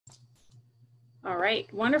All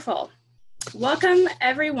right, wonderful. Welcome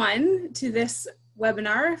everyone to this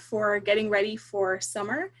webinar for getting ready for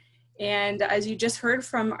summer. And as you just heard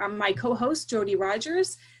from my co-host, Jody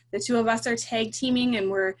Rogers, the two of us are tag teaming and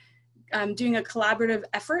we're doing a collaborative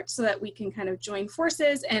effort so that we can kind of join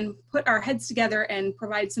forces and put our heads together and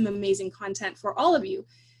provide some amazing content for all of you.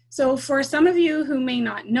 So for some of you who may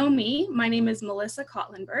not know me, my name is Melissa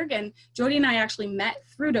Kotlenberg, and Jody and I actually met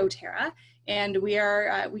through doTERRA. And we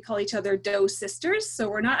call each other Doe sisters. So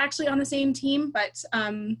we're not actually on the same team, but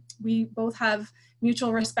we both have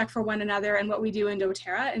mutual respect for one another and what we do in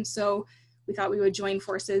doTERRA. And so we thought we would join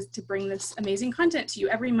forces to bring this amazing content to you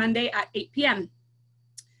every Monday at 8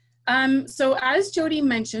 p.m. So as Jody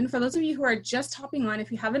mentioned, for those of you who are just hopping on,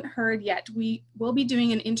 if you haven't heard yet, we will be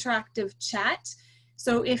doing an interactive chat.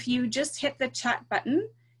 So if you just hit the chat button,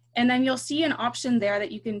 and then you'll see an option there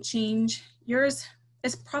that you can change. Yours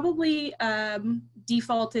is probably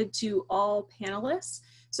defaulted to all panelists.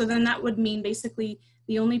 So then that would mean basically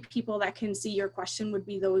the only people that can see your question would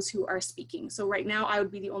be those who are speaking. So right now I would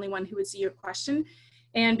be the only one who would see your question.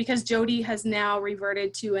 And because Jody has now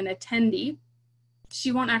reverted to an attendee,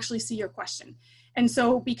 she won't actually see your question. And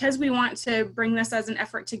so because we want to bring this as an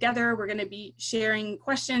effort together, we're going to be sharing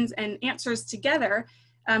questions and answers together.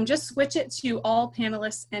 Just switch it to all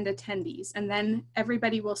panelists and attendees, and then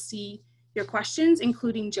everybody will see your questions,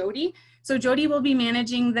 including Jody. So Jody will be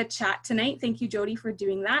managing the chat tonight. Thank you, Jody, for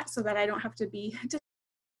doing that so that I don't have to be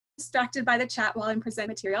distracted by the chat while I'm presenting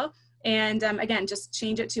material. And again, just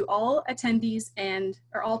change it to all attendees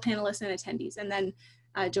or all panelists and attendees, and then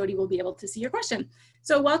Jody will be able to see your question.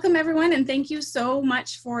 So welcome everyone, and thank you so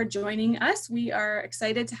much for joining us. We are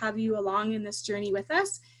excited to have you along in this journey with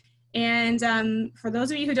us. And for those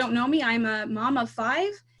of you who don't know me, I'm a mom of 5,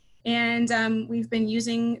 and we've been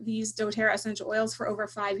using these doTERRA essential oils for over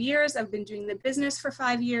 5 years. I've been doing the business for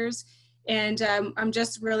 5 years, and I'm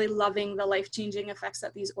just really loving the life-changing effects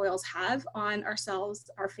that these oils have on ourselves,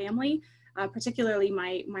 our family, particularly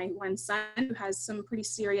my one son who has some pretty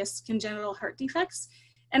serious congenital heart defects.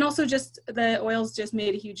 And also just the oils just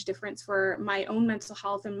made a huge difference for my own mental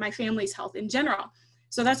health and my family's health in general.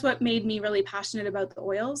 So that's what made me really passionate about the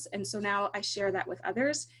oils. And so now I share that with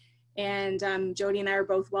others. And Jody and I are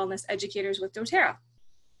both wellness educators with doTERRA.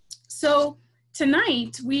 So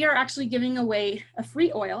tonight we are actually giving away a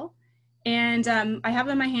free oil. And I have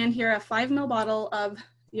in my hand here a 5 ml bottle of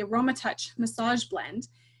the Aroma Touch Massage Blend.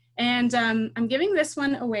 And I'm giving this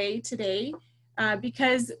one away today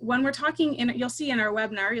because when we're talking, you'll see in our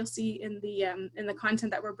webinar, you'll see in the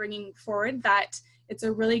content that we're bringing forward that it's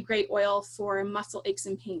a really great oil for muscle aches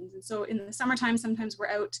and pains. And so in the summertime, sometimes we're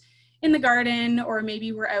out in the garden, or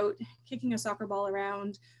maybe we're out kicking a soccer ball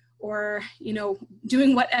around, or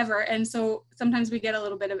doing whatever. And so sometimes we get a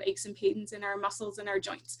little bit of aches and pains in our muscles and our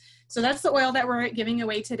joints. So that's the oil that we're giving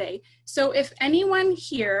away today. So if anyone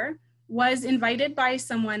here was invited by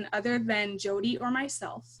someone other than Jody or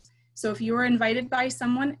myself, so if you were invited by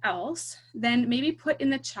someone else, then maybe put in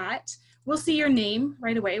the chat. We'll see your name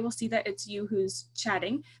right away. We'll see that it's you who's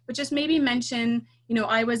chatting, but just maybe mention,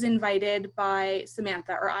 I was invited by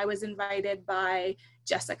Samantha, or I was invited by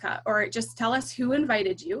Jessica, or just tell us who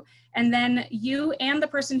invited you. And then you and the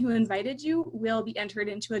person who invited you will be entered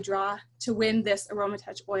into a draw to win this Aroma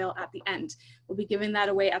Touch oil at the end. We'll be giving that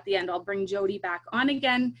away at the end. I'll bring Jody back on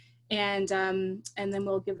again, and then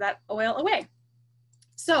we'll give that oil away.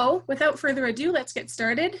 So without further ado, let's get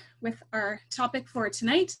started with our topic for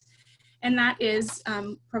tonight. And that is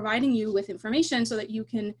providing you with information so that you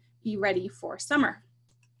can be ready for summer.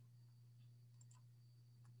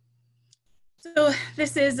 So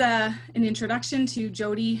this is an introduction to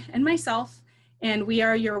Jody and myself, and we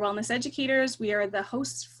are your wellness educators. We are the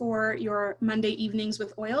hosts for your Monday evenings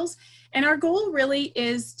with oils. And our goal really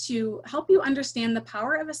is to help you understand the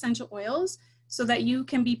power of essential oils so that you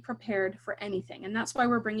can be prepared for anything. And that's why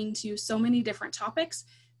we're bringing to you so many different topics,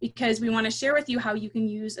 because we want to share with you how you can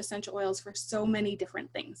use essential oils for so many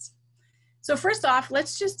different things. So first off,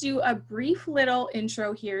 let's just do a brief little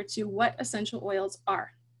intro here to what essential oils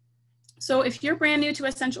are. So if you're brand new to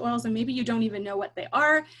essential oils and maybe you don't even know what they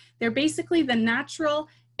are, they're basically the natural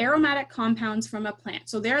aromatic compounds from a plant.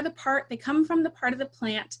 So they come from the part of the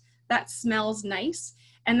plant that smells nice.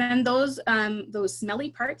 And then those smelly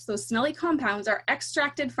parts, those smelly compounds are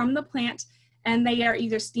extracted from the plant, and they are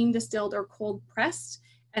either steam distilled or cold pressed.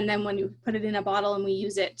 And then when you put it in a bottle and we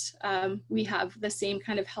use it, we have the same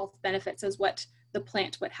kind of health benefits as what the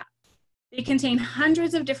plant would have. They contain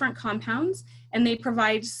hundreds of different compounds, and they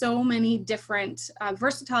provide so many different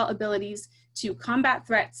versatile abilities to combat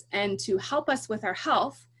threats and to help us with our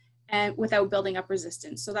health and without building up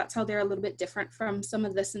resistance. So that's how they're a little bit different from some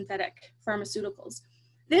of the synthetic pharmaceuticals.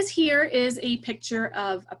 This here is a picture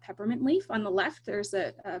of a peppermint leaf. On the left, there's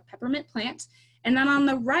a peppermint plant. And then on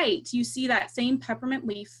the right, you see that same peppermint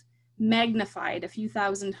leaf magnified a few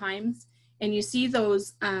thousand times. And you see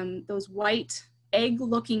those white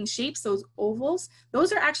egg-looking shapes, those ovals.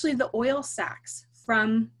 Those are actually the oil sacs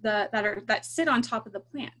from that sit on top of the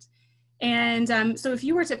plant. And so if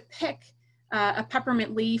you were to pick a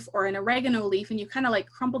peppermint leaf or an oregano leaf and you kind of like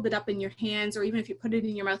crumpled it up in your hands, or even if you put it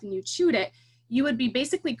in your mouth and you chewed it, you would be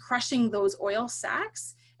basically crushing those oil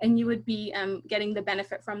sacs, and you would be getting the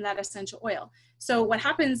benefit from that essential oil. So what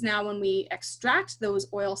happens now when we extract those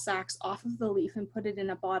oil sacs off of the leaf and put it in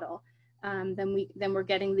a bottle, then we're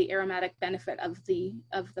getting the aromatic benefit of the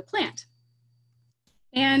plant.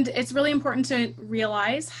 And it's really important to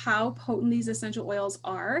realize how potent these essential oils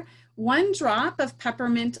are. 1 drop of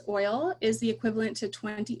peppermint oil is the equivalent to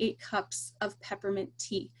 28 cups of peppermint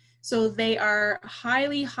tea. So they are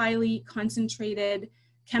highly, highly concentrated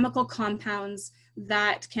chemical compounds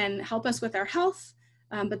that can help us with our health,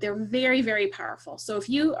 but they're very, very powerful. So if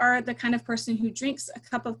you are the kind of person who drinks a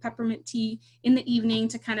cup of peppermint tea in the evening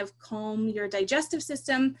to kind of calm your digestive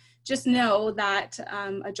system, just know that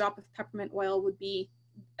a drop of peppermint oil would be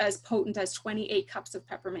as potent as 28 cups of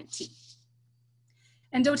peppermint tea.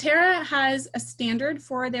 And doTERRA has a standard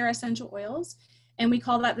for their essential oils, and we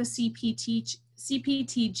call that the CPTG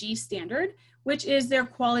standard, which is their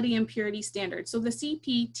quality and purity standard. So the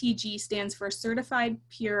CPTG stands for Certified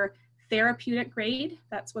Pure Therapeutic Grade.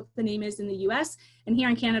 That's what the name is in the US. And here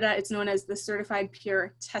in Canada, it's known as the Certified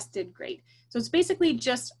Pure Tested Grade. So it's basically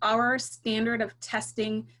just our standard of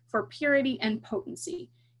testing for purity and potency.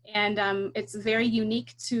 And it's very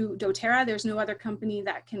unique to doTERRA. There's no other company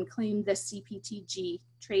that can claim this CPTG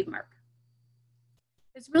trademark.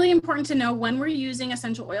 It's really important to know when we're using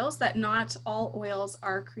essential oils that not all oils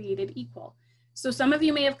are created equal. So some of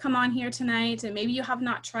you may have come on here tonight and maybe you have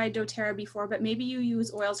not tried doTERRA before, but maybe you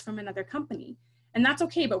use oils from another company. And that's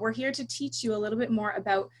okay, but we're here to teach you a little bit more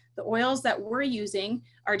about the oils that we're using,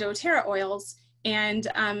 our doTERRA oils. And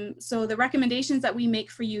so the recommendations that we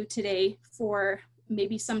make for you today, for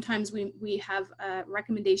maybe sometimes we have a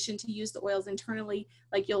recommendation to use the oils internally,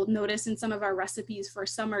 like you'll notice in some of our recipes for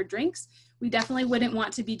summer drinks. We definitely wouldn't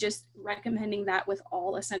want to be just recommending that with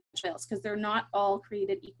all essential oils, because they're not all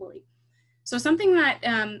created equally. So something that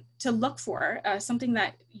to look for, something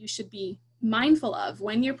that you should be mindful of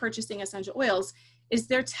when you're purchasing essential oils is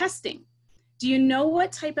their testing. Do you know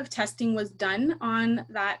what type of testing was done on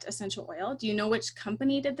that essential oil? Do you know which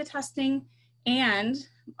company did the testing? And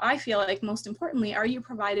I feel like most importantly, are you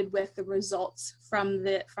provided with the results from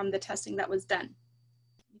the testing that was done?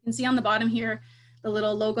 You can see on the bottom here, the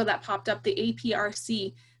little logo that popped up, the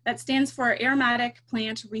APRC, that stands for Aromatic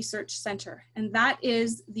Plant Research Center. And that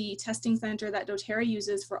is the testing center that doTERRA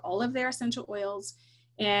uses for all of their essential oils.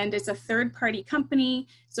 And it's a third-party company.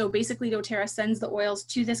 So basically doTERRA sends the oils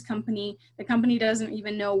to this company. The company doesn't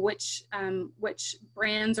even know which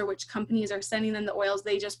brands or which companies are sending them the oils.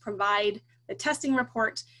 They just provide the testing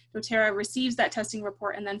report. doTERRA receives that testing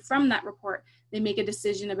report, and then from that report, they make a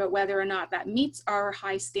decision about whether or not that meets our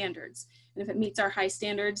high standards. And if it meets our high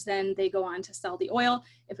standards, then they go on to sell the oil.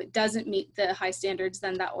 If it doesn't meet the high standards,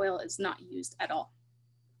 then that oil is not used at all.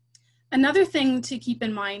 Another thing to keep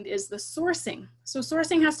in mind is the sourcing. So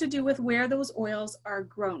sourcing has to do with where those oils are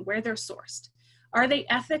grown, where they're sourced. Are they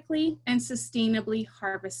ethically and sustainably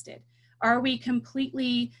harvested? Are we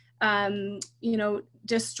completely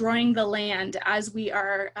destroying the land as we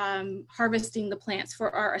are harvesting the plants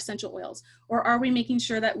for our essential oils? Or are we making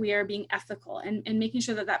sure that we are being ethical and making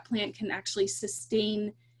sure that that plant can actually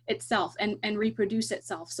sustain itself and reproduce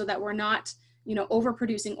itself, so that we're not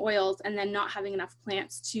overproducing oils and then not having enough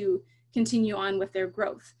plants to continue on with their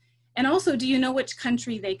growth? And also, do you know which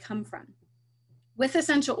country they come from? With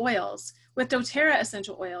essential oils, with doTERRA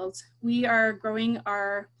essential oils, we are growing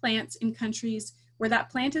our plants in countries where that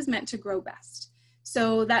plant is meant to grow best.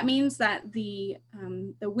 So that means that the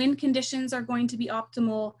wind conditions are going to be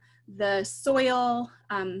optimal, the soil,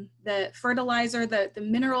 the fertilizer, the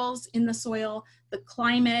minerals in the soil, the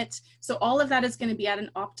climate. So all of that is going to be at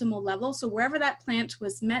an optimal level. So wherever that plant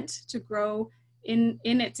was meant to grow in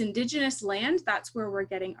its indigenous land, that's where we're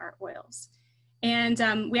getting our oils.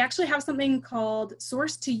 And we actually have something called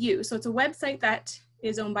Source to You. So it's a website that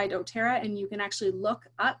is owned by doTERRA, and you can actually look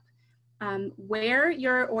up where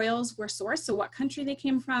your oils were sourced, so what country they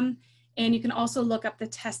came from, and you can also look up the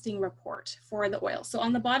testing report for the oil. So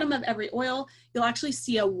on the bottom of every oil, you'll actually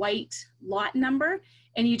see a white lot number,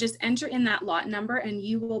 and you just enter in that lot number and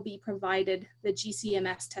you will be provided the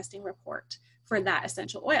GCMS testing report for that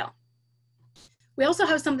essential oil. We also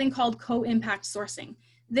have something called co-impact sourcing.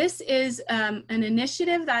 This is an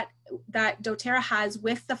initiative that doTERRA has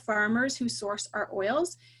with the farmers who source our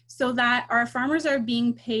oils, so that our farmers are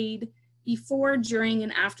being paid before, during,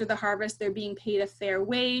 and after the harvest. They're being paid a fair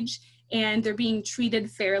wage, and they're being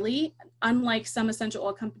treated fairly, unlike some essential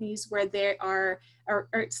oil companies where there are, or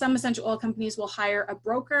some essential oil companies will hire a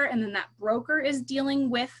broker, and then that broker is dealing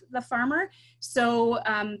with the farmer. So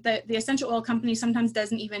the essential oil company sometimes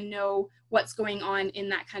doesn't even know what's going on in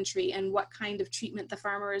that country and what kind of treatment the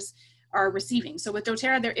farmers are receiving. So with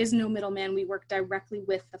doTERRA, there is no middleman. We work directly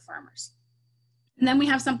with the farmers. And then we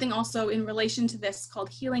have something also in relation to this called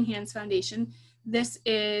Healing Hands Foundation. This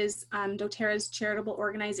is doTERRA's charitable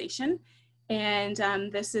organization. And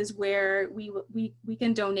this is where we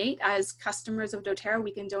can donate. As customers of doTERRA,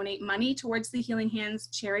 we can donate money towards the Healing Hands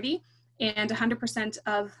charity. And 100%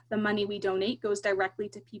 of the money we donate goes directly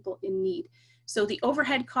to people in need. So the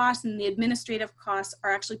overhead costs and the administrative costs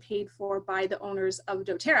are actually paid for by the owners of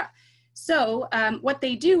doTERRA. So what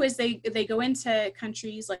they do is they go into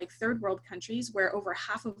countries like third world countries where over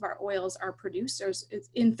half of our oils are produced, or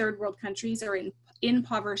in third world countries or in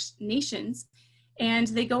impoverished nations. And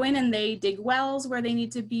they go in and they dig wells where they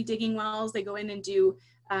need to be digging wells. They go in and do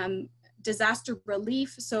disaster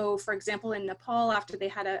relief. So for example, in Nepal, after they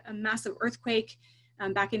had a massive earthquake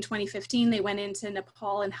back in 2015, they went into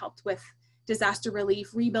Nepal and helped with disaster relief,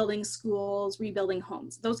 rebuilding schools, rebuilding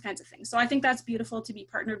homes, those kinds of things. So I think that's beautiful to be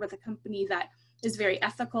partnered with a company that is very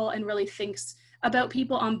ethical and really thinks about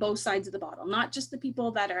people on both sides of the bottle, not just the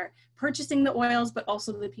people that are purchasing the oils, but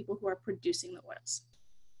also the people who are producing the oils.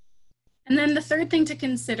 And then the third thing to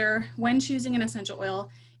consider when choosing an essential oil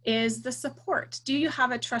is the support. Do you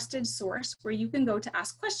have a trusted source where you can go to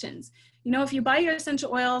ask questions? You know, if you buy your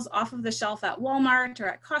essential oils off of the shelf at Walmart or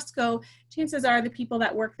at Costco, chances are the people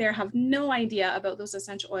that work there have no idea about those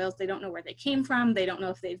essential oils. They don't know where they came from. They don't know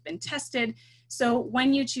if they've been tested. So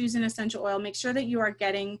when you choose an essential oil, make sure that you are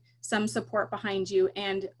getting some support behind you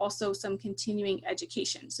and also some continuing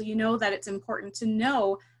education. So you know that it's important to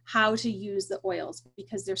know how to use the oils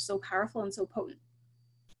because they're so powerful and so potent.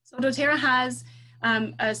 So doTERRA has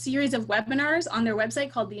a series of webinars on their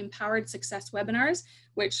website called the Empowered Success Webinars,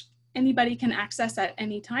 which anybody can access at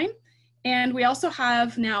any time. And we also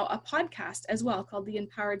have now a podcast as well called the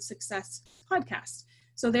Empowered Success Podcast.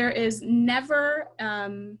 So there is never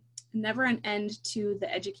an end to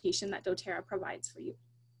the education that doTERRA provides for you.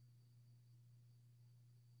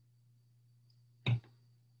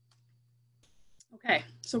 Okay,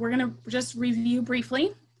 so we're gonna just review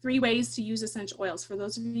briefly 3 ways to use essential oils. For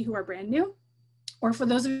those of you who are brand new, or for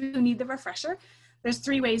those of you who need the refresher, there's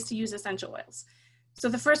 3 ways to use essential oils. So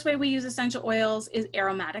the first way we use essential oils is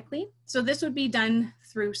aromatically. So this would be done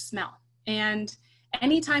through smell. And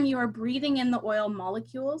anytime you are breathing in the oil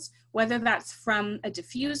molecules, whether that's from a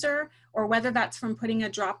diffuser or whether that's from putting a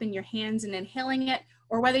drop in your hands and inhaling it,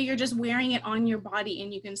 or whether you're just wearing it on your body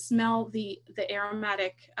and you can smell the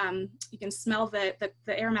aromatic, you can smell the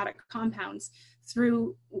aromatic compounds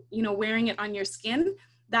through, you know, wearing it on your skin,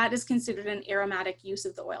 that is considered an aromatic use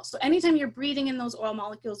of the oil. So anytime you're breathing in those oil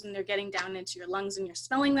molecules and they're getting down into your lungs and you're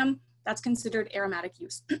smelling them, that's considered aromatic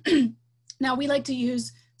use. Now we like to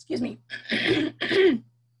use, excuse me,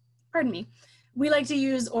 pardon me. We like to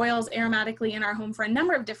use oils aromatically in our home for a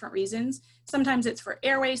number of different reasons. Sometimes it's for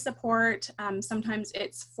airway support. Sometimes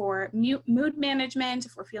it's for mood management.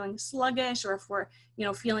 If we're feeling sluggish or if we're, you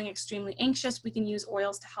know, feeling extremely anxious, we can use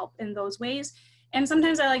oils to help in those ways. And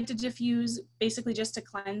sometimes I like to diffuse basically just to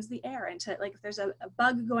cleanse the air and to, like, if there's a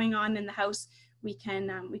bug going on in the house, we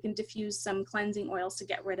can diffuse some cleansing oils to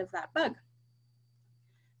get rid of that bug.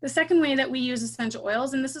 The second way that we use essential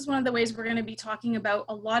oils, and this is one of the ways we're going to be talking about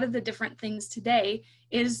a lot of the different things today,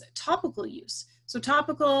 is topical use. So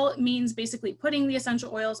topical means basically putting the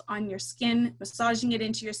essential oils on your skin, massaging it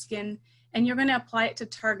into your skin, and you're going to apply it to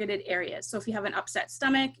targeted areas. So if you have an upset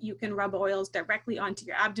stomach, you can rub oils directly onto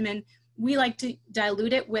your abdomen. We like to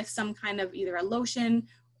dilute it with some kind of either a lotion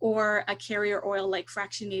or a carrier oil like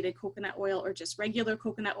fractionated coconut oil or just regular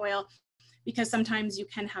coconut oil, because sometimes you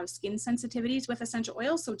can have skin sensitivities with essential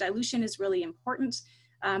oils. So dilution is really important,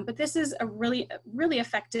 but this is a really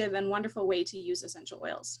effective and wonderful way to use essential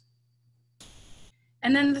oils.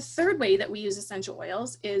 And then the third way that we use essential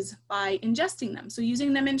oils is by ingesting them, so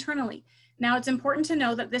using them internally. Now it's important to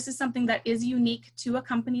know that this is something that is unique to a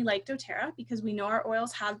company like doTERRA because we know our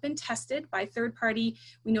oils have been tested by third party.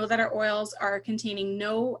 We know that our oils are containing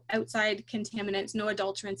no outside contaminants, no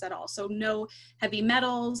adulterants at all. So no heavy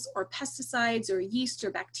metals or pesticides or yeast or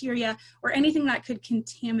bacteria or anything that could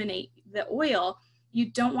contaminate the oil. you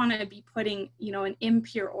don't want to be putting, you know, an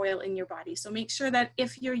impure oil in your body. So make sure that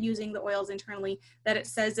if you're using the oils internally, that it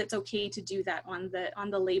says it's okay to do that on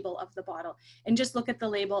the label of the bottle. And just look at the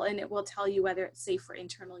label and it will tell you whether it's safe for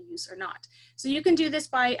internal use or not. So you can do this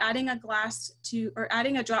by adding a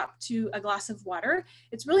drop to a glass of water.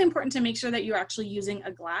 It's really important to make sure that you're actually using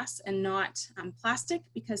a glass and not plastic,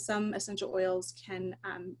 because some essential oils can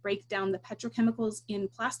break down the petrochemicals in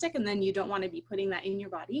plastic, and then you don't want to be putting that in your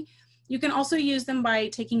body. You can also use them by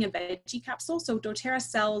taking a veggie capsule. So doTERRA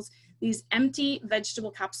sells these empty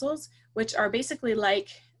vegetable capsules, which are basically like,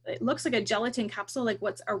 it looks like a gelatin capsule, like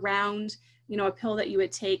what's around, you know, a pill that you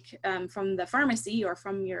would take from the pharmacy or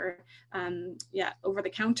from your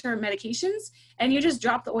over-the-counter medications. And you just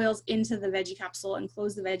drop the oils into the veggie capsule and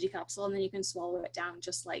close the veggie capsule, and then you can swallow it down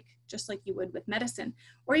just like you would with medicine.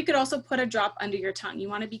 Or you could also put a drop under your tongue. You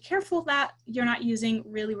want to be careful that you're not using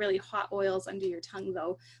really, really hot oils under your tongue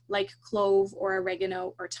though, like clove or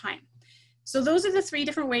oregano or thyme. So those are the 3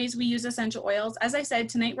 different ways we use essential oils. As I said,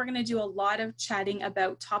 tonight we're going to do a lot of chatting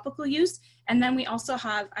about topical use, and then we also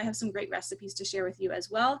I have some great recipes to share with you as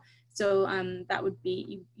well. So that would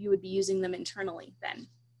be, you would be using them internally then.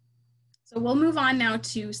 So we'll move on now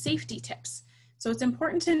to safety tips. So it's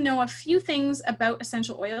important to know a few things about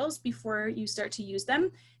essential oils before you start to use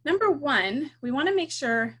them. Number 1, we want to make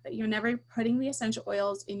sure that you're never putting the essential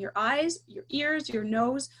oils in your eyes, your ears, your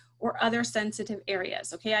nose, or other sensitive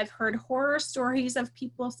areas. Okay, I've heard horror stories of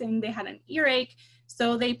people saying they had an earache,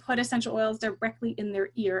 so they put essential oils directly in their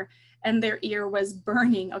ear and their ear was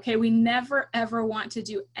burning. Okay, we never ever want to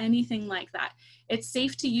do anything like that. It's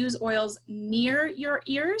safe to use oils near your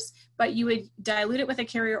ears, but you would dilute it with a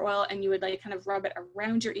carrier oil and you would like kind of rub it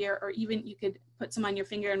around your ear, or even you could put some on your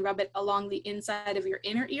finger and rub it along the inside of your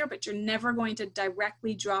inner ear, but you're never going to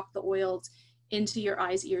directly drop the oils into your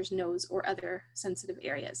eyes, ears, nose, or other sensitive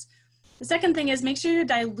areas. The second thing is make sure you're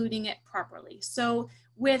diluting it properly. So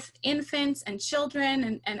with infants and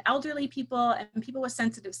children and elderly people and people with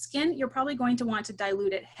sensitive skin, you're probably going to want to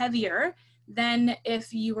dilute it heavier than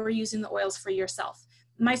if you were using the oils for yourself.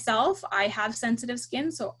 Myself, I have sensitive skin,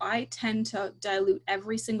 so I tend to dilute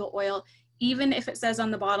every single oil. Even if it says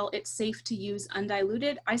on the bottle it's safe to use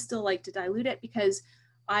undiluted, I still like to dilute it because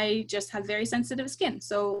I just have very sensitive skin,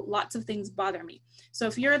 so lots of things bother me. So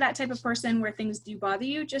if you're that type of person where things do bother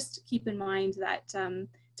you, just keep in mind that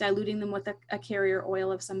diluting them with a carrier oil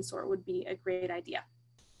of some sort would be a great idea.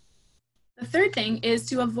 The third thing is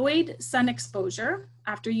to avoid sun exposure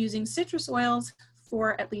after using citrus oils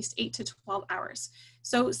for at least 8 to 12 hours.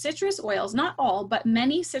 So citrus oils, not all, but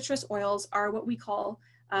many citrus oils are what we call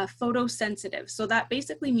photosensitive. So that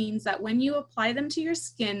basically means that when you apply them to your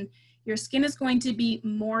skin is going to be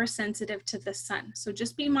more sensitive to the sun. So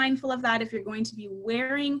just be mindful of that if you're going to be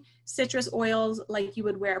wearing citrus oils like you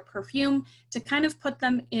would wear a perfume, to kind of put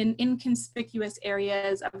them in inconspicuous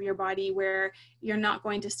areas of your body where you're not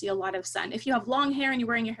going to see a lot of sun. If you have long hair and you're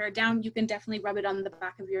wearing your hair down, you can definitely rub it on the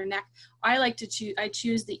back of your neck. I like to I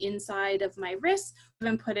choose the inside of my wrist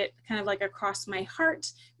and put it kind of like across my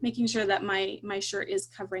heart, making sure that my shirt is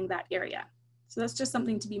covering that area. So that's just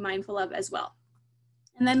something to be mindful of as well.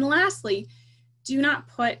 And then lastly, do not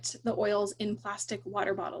put the oils in plastic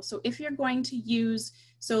water bottles. So if you're going to use,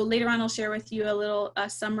 so later on I'll share with you a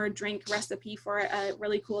summer drink recipe for a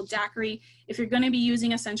really cool daiquiri. If you're going to be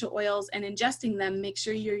using essential oils and ingesting them, make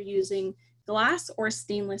sure you're using glass or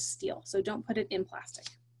stainless steel. So don't put it in plastic.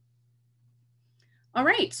 All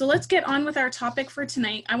right, so let's get on with our topic for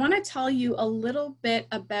tonight. I want to tell you a little bit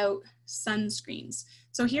about sunscreens.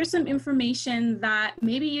 So here's some information that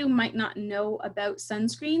maybe you might not know about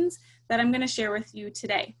sunscreens that I'm going to share with you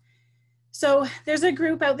today. So there's a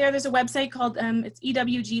group out there, there's a website called, it's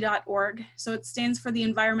ewg.org. So it stands for the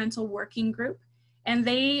Environmental Working Group. And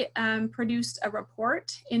they produced a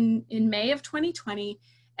report in May of 2020.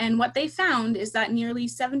 And what they found is that nearly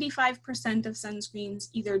 75% of sunscreens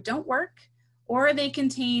either don't work or they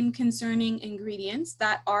contain concerning ingredients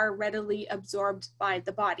that are readily absorbed by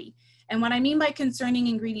the body. And what I mean by concerning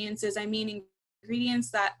ingredients is I mean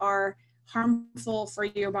ingredients that are harmful for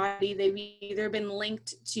your body. They've either been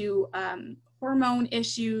linked to hormone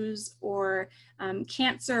issues or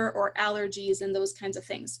cancer or allergies and those kinds of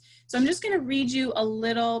things. So I'm just going to read you a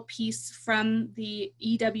little piece from the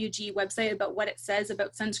EWG website about what it says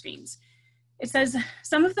about sunscreens. It says,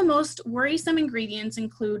 some of the most worrisome ingredients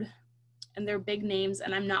include, and they're big names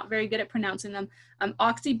and I'm not very good at pronouncing them,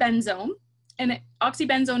 oxybenzone. And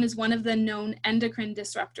oxybenzone is one of the known endocrine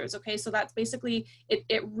disruptors, okay? So that's basically,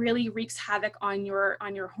 it really wreaks havoc on your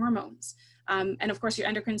hormones. And of course your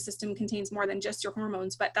endocrine system contains more than just your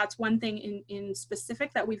hormones, but that's one thing in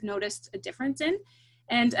specific that we've noticed a difference in.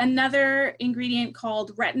 and another ingredient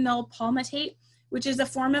called retinol palmitate, which is a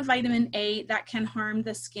form of vitamin A that can harm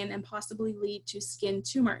the skin and possibly lead to skin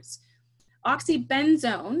tumors.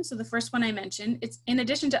 Oxybenzone, so the first one I mentioned, it's in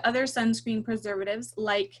addition to other sunscreen preservatives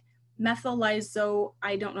like methylizo,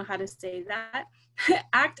 I don't know how to say that,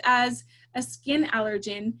 act as a skin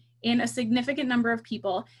allergen in a significant number of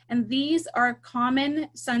people. And these are common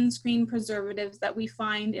sunscreen preservatives that we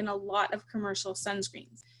find in a lot of commercial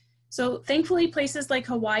sunscreens. So thankfully, places like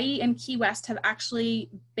Hawaii and Key West have actually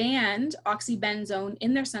banned oxybenzone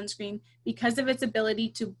in their sunscreen because of its ability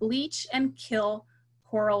to bleach and kill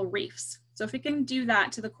coral reefs. So if we can do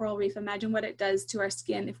that to the coral reef, imagine what it does to our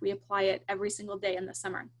skin if we apply it every single day in the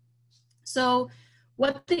summer. So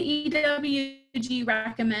what the EWG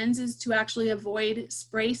recommends is to actually avoid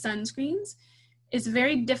spray sunscreens. It's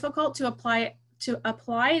very difficult to apply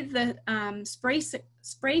the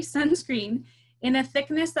spray sunscreen in a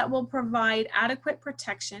thickness that will provide adequate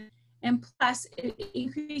protection, and plus it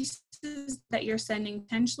increases that you're sending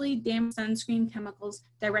potentially damaged sunscreen chemicals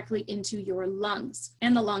directly into your lungs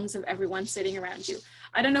and the lungs of everyone sitting around you.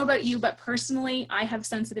 I don't know about you, but personally, I have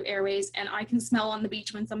sensitive airways and I can smell on the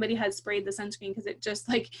beach when somebody has sprayed the sunscreen because it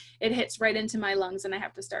just it hits right into my lungs and I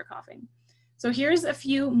have to start coughing. So here's a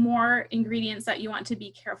few more ingredients that you want to be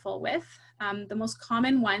careful with. The most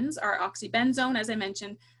common ones are oxybenzone, as I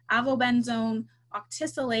mentioned, avobenzone,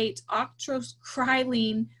 octisalate,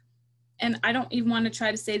 octrocrylene, and I don't even want to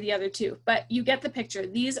try to say the other two, but you get the picture.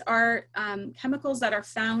 These are chemicals that are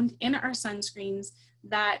found in our sunscreens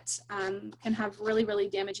that can have really, really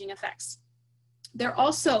damaging effects. They're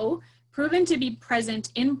also proven to be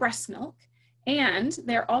present in breast milk, and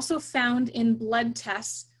they're also found in blood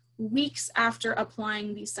tests weeks after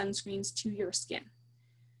applying these sunscreens to your skin.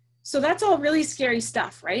 So that's all really scary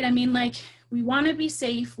stuff, right? I mean, like, we want to be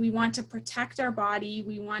safe, we want to protect our body,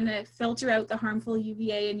 we want to filter out the harmful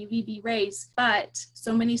UVA and UVB rays, but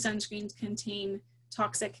so many sunscreens contain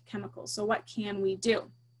toxic chemicals. So what can we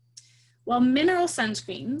do? Well, mineral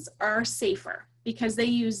sunscreens are safer because they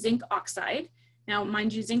use zinc oxide. Now,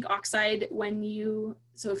 mind you, zinc oxide,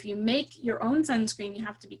 so if you make your own sunscreen, you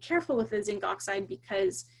have to be careful with the zinc oxide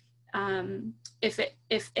because if it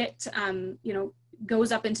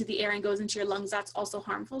goes up into the air and goes into your lungs, that's also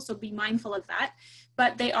harmful. So be mindful of that.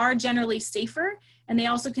 But they are generally safer, and they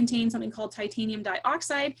also contain something called titanium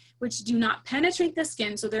dioxide, which do not penetrate the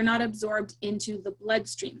skin, so they're not absorbed into the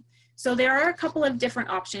bloodstream. So there are a couple of different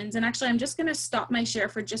options, and actually I'm just going to stop my share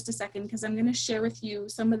for just a second because I'm going to share with you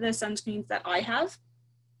some of the sunscreens that I have.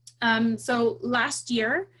 So last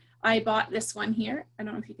year I bought this one here. I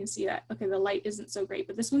don't know if you can see that. Okay, the light isn't so great,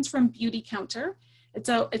 but this one's from Beauty Counter. It's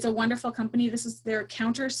a wonderful company. This is their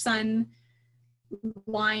Counter Sun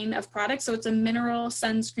line of products. So it's a mineral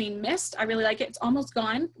sunscreen mist. I really like it. It's almost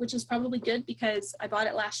gone, which is probably good because I bought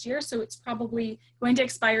it last year. So it's probably going to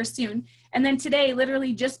expire soon. And then today,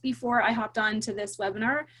 literally just before I hopped on to this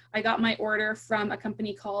webinar, I got my order from a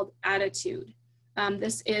company called Attitude.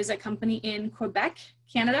 This is a company in Quebec,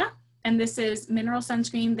 Canada. And this is mineral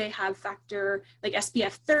sunscreen. They have factor like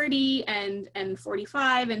SPF 30 and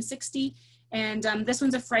 45 and 60. And this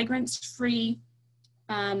one's a fragrance-free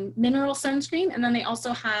mineral sunscreen. And then they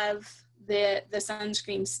also have the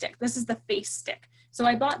sunscreen stick. This is the face stick. So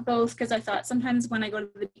I bought both because I thought sometimes when I go to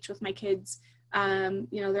the beach with my kids,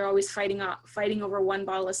 they're always fighting over one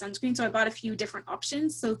bottle of sunscreen. So I bought a few different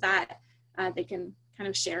options so that they can kind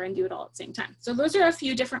of share and do it all at the same time. So those are a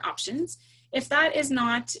few different options. If that is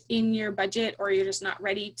not in your budget or you're just not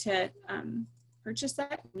ready to purchase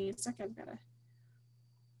that, give me a sec,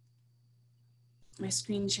 my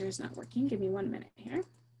screen share is not working. Give me 1 minute here.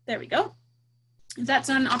 There we go. If that's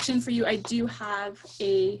not an option for you, I do have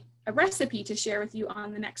a recipe to share with you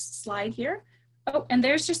on the next slide here. Oh, and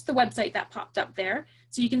there's just the website that popped up there.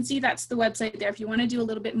 So you can see that's the website there. If you want to do a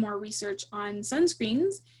little bit more research on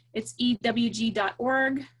sunscreens, it's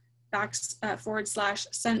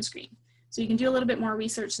ewg.org/sunscreen. So you can do a little bit more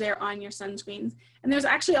research there on your sunscreens. And there's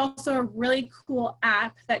actually also a really cool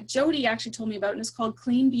app that Jody actually told me about, and it's called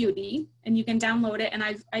Clean Beauty. And you can download it. And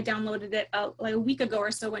I downloaded it like a week ago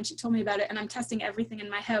or so when she told me about it. And I'm testing everything in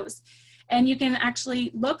my house. And you can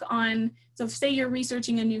actually look on, so say you're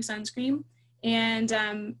researching a new sunscreen and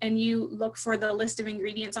you look for the list of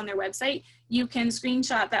ingredients on their website, you can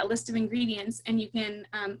screenshot that list of ingredients and you can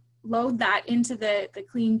load that into the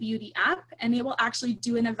Clean Beauty app, and it will actually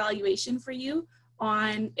do an evaluation for you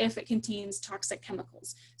on if it contains toxic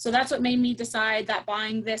chemicals. So that's what made me decide that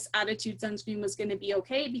buying this Attitude sunscreen was going to be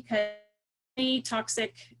okay, because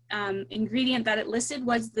toxic ingredient that it listed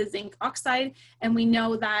was the zinc oxide, and we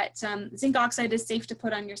know that zinc oxide is safe to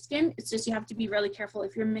put on your skin. It's just you have to be really careful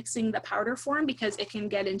if you're mixing the powder form because it can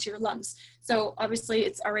get into your lungs. So obviously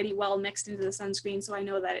it's already well mixed into the sunscreen, so I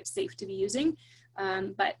know that it's safe to be using.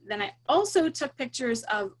 But then I also took pictures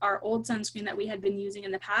of our old sunscreen that we had been using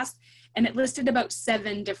in the past, and it listed about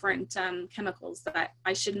 7 different chemicals that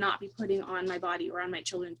I should not be putting on my body or on my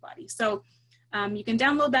children's body. So you can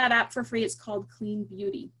download that app for free. It's called Clean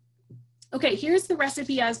Beauty. Okay, here's the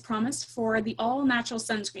recipe as promised for the all natural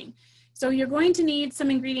sunscreen. So you're going to need some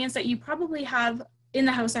ingredients that you probably have in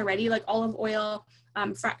the house already, like olive oil.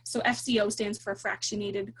 So FCO stands for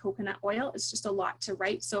fractionated coconut oil. It's just a lot to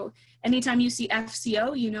write. So anytime you see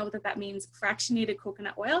FCO, you know that that means fractionated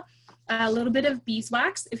coconut oil. A little bit of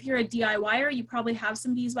beeswax. If you're a DIYer, you probably have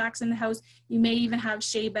some beeswax in the house. You may even have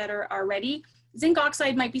shea butter already. Zinc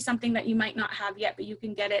oxide might be something that you might not have yet, but you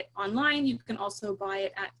can get it online. You can also buy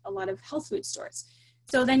it at a lot of health food stores.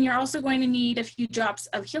 So then you're also going to need a few drops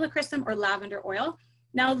of helichrysum or lavender oil.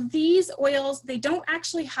 Now these oils, they don't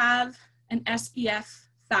actually have an SPF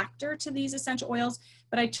factor to these essential oils,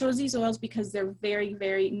 but I chose these oils because they're very,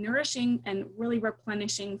 very nourishing and really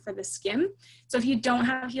replenishing for the skin. So if you don't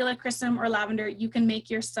have helichrysum or lavender, you can make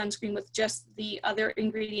your sunscreen with just the other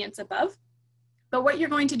ingredients above. But what you're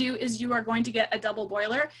going to do is you are going to get a double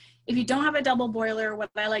boiler. If you don't have a double boiler, what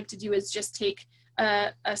I like to do is just take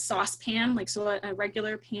a saucepan, like so a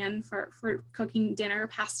regular pan for cooking dinner,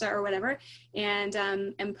 pasta or whatever, and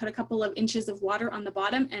put a couple of inches of water on the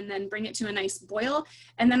bottom and then bring it to a nice boil.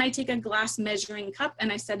 And then I take a glass measuring cup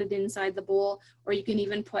and I set it inside the bowl, or you can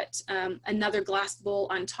even put another glass bowl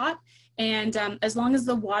on top. And as long as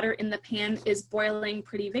the water in the pan is boiling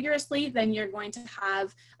pretty vigorously, then you're going to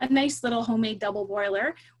have a nice little homemade double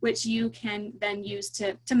boiler, which you can then use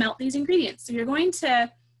to melt these ingredients. So you're going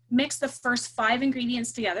to mix the first 5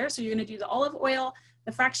 ingredients together. So you're going to do the olive oil,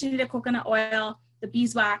 the fractionated coconut oil, the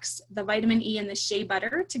beeswax, the vitamin E, and the shea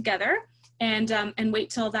butter together, and wait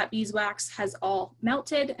till that beeswax has all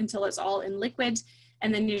melted until it's all in liquid.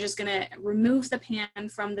 And then you're just going to remove the pan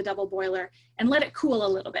from the double boiler and let it cool a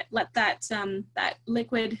little bit. Let that, that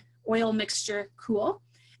liquid oil mixture cool.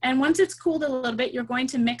 And once it's cooled a little bit, you're going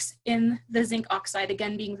to mix in the zinc oxide.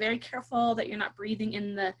 Again, being very careful that you're not breathing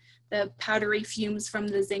in the powdery fumes from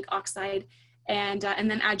the zinc oxide, and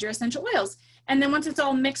then add your essential oils. And then once it's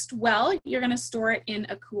all mixed well, you're going to store it in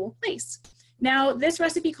a cool place. Now, this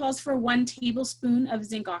recipe calls for 1 tablespoon of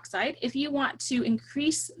zinc oxide. If you want to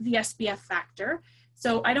increase the SPF factor,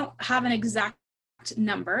 so I don't have an exact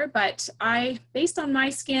number, but based on my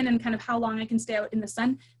skin and kind of how long I can stay out in the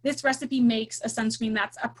sun, this recipe makes a sunscreen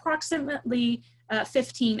that's approximately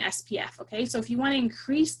 15 SPF, okay? So if you want to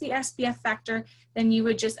increase the SPF factor, then you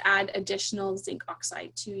would just add additional zinc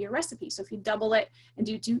oxide to your recipe. So if you double it and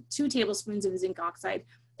do 2 tablespoons of zinc oxide,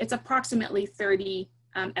 it's approximately 30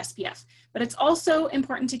 SPF. But it's also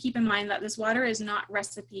important to keep in mind that this water is not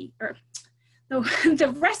the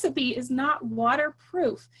recipe is not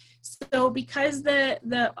waterproof. So because the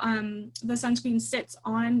sunscreen sits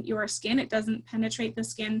on your skin, it doesn't penetrate the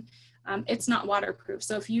skin, it's not waterproof.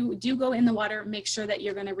 So if you do go in the water, make sure that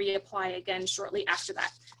you're going to reapply again shortly after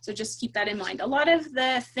that. So just keep that in mind. A lot of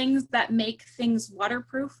the things that make things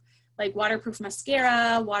waterproof, like waterproof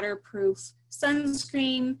mascara, waterproof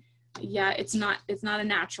sunscreen, yeah, it's not a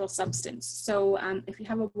natural substance. So if you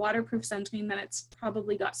have a waterproof sunscreen, then it's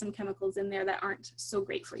probably got some chemicals in there that aren't so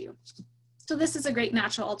great for you. So this is a great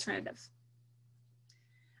natural alternative.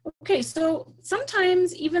 Okay, so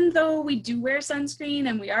sometimes even though we do wear sunscreen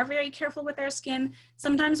and we are very careful with our skin,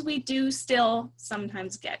 sometimes we do still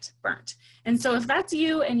sometimes get burnt. And so if that's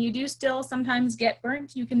you and you do still sometimes get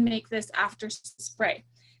burnt, you can make this after spray.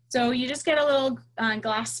 So you just get a little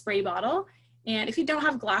glass spray bottle. And if you don't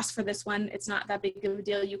have glass for this one, it's not that big of a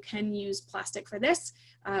deal. You can use plastic for this.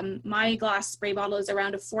 My glass spray bottle is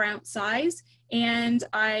around a 4-ounce size, and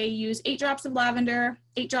I use 8 drops of lavender,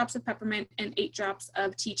 8 drops of peppermint, and 8 drops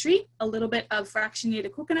of tea tree, a little bit of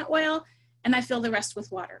fractionated coconut oil, and I fill the rest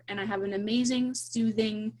with water. And I have an amazing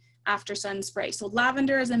soothing after sun spray. So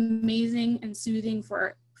lavender is amazing and soothing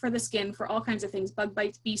for the skin, for all kinds of things, bug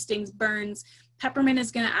bites, bee stings, burns. Peppermint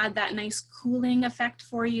is going to add that nice cooling effect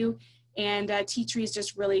for you. And tea tree is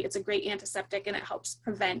just really, it's a great antiseptic and it helps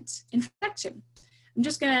prevent infection. I'm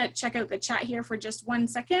just going to check out the chat here for just 1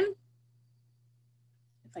 second,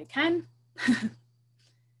 if I can,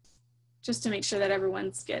 just to make sure that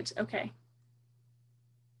everyone's good. Okay.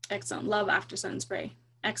 Excellent. Love after sun spray.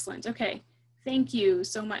 Excellent. Okay. Thank you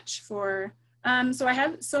so much for, so I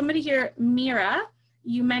have somebody here, Mira,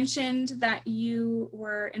 you mentioned that you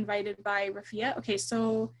were invited by Rafia. Okay.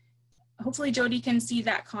 So hopefully Jody can see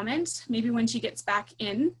that comment. Maybe when she gets back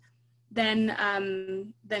in, then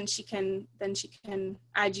she can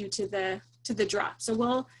add you to the draw. So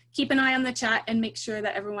we'll keep an eye on the chat and make sure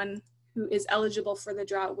that everyone who is eligible for the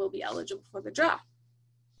draw will be eligible for the draw.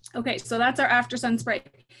 Okay, so that's our after sun spray.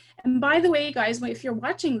 And by the way, guys, if you're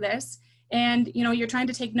watching this and you're trying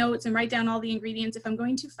to take notes and write down all the ingredients, if I'm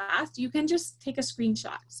going too fast, you can just take a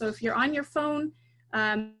screenshot. So if you're on your phone,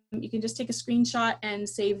 you can just take a screenshot and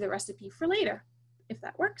save the recipe for later, if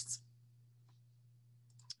that works.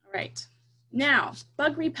 All right, now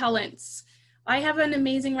bug repellents. I have an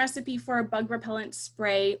amazing recipe for a bug repellent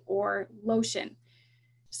spray or lotion.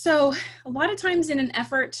 So a lot of times in an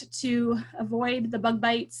effort to avoid the bug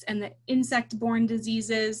bites and the insect-borne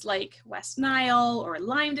diseases like West Nile or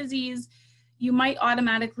Lyme disease, you might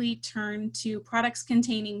automatically turn to products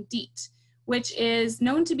containing DEET, which is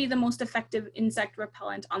known to be the most effective insect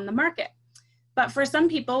repellent on the market. But for some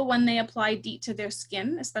people, when they apply DEET to their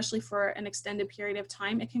skin, especially for an extended period of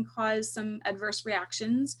time, it can cause some adverse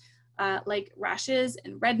reactions like rashes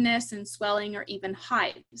and redness and swelling or even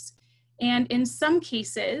hives. And in some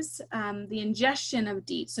cases, the ingestion of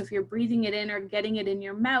DEET, so if you're breathing it in or getting it in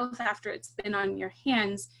your mouth after it's been on your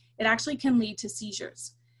hands, it actually can lead to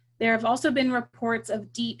seizures. There have also been reports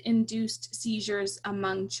of DEET-induced seizures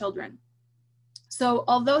among children. So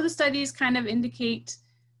although the studies kind of indicate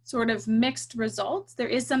sort of mixed results, there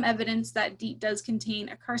is some evidence that DEET does contain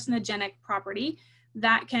a carcinogenic property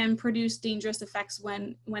that can produce dangerous effects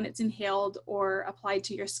when it's inhaled or applied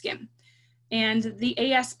to your skin. And the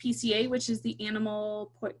ASPCA, which is the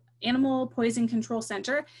Animal Poison Control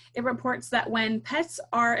Center, it reports that when pets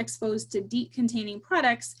are exposed to DEET-containing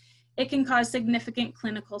products, it can cause significant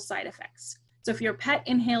clinical side effects. So if your pet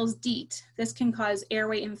inhales DEET, this can cause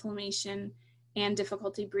airway inflammation and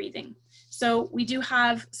difficulty breathing. So we do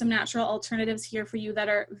have some natural alternatives here for you that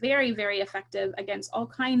are very, very effective against all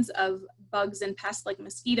kinds of bugs and pests like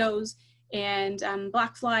mosquitoes and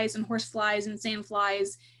black flies and horse flies and sand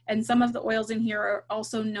flies. And some of the oils in here are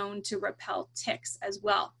also known to repel ticks as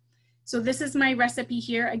well. So this is my recipe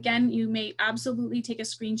here. Again, you may absolutely take a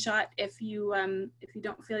screenshot if you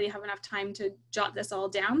don't feel you have enough time to jot this all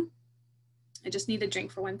down. I just need a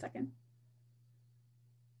drink for 1 second.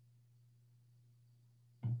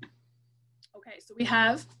 Okay, so we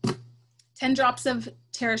have 10 drops of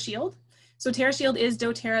TerraShield. So TerraShield is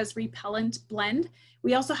doTERRA's repellent blend.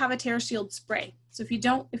 We also have a TerraShield spray. So if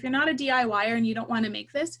you're not a DIYer and you don't want to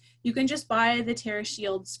make this, you can just buy the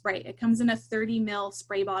TerraShield spray. It comes in a 30 ml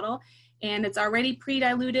spray bottle and it's already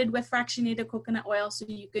pre-diluted with fractionated coconut oil, so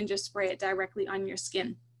you can just spray it directly on your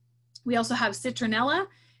skin. We also have citronella,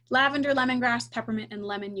 lavender, lemongrass, peppermint, and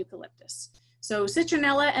lemon eucalyptus. So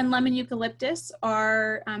citronella and lemon eucalyptus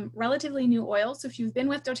are relatively new oils. So if you've been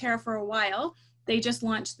with doTERRA for a while, they just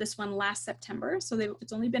launched this one last September. So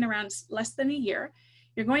it's only been around less than a year.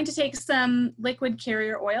 You're going to take some liquid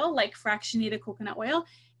carrier oil like fractionated coconut oil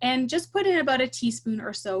and just put in about a teaspoon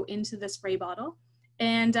or so into the spray bottle.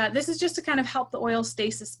 And this is just to kind of help the oil stay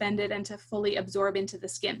suspended and to fully absorb into the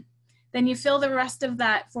skin. Then you fill the rest of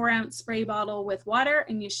that 4-ounce spray bottle with water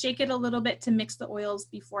and you shake it a little bit to mix the oils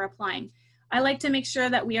before applying. I like to make sure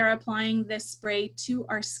that we are applying this spray to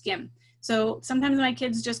our skin. So sometimes my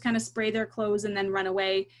kids just kind of spray their clothes and then run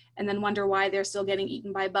away and then wonder why they're still getting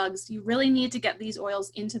eaten by bugs. You really need to get these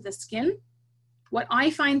oils into the skin. What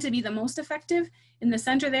I find to be the most effective, in the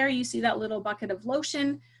center there, you see that little bucket of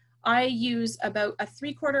lotion. I use about a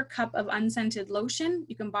 3/4 cup of unscented lotion.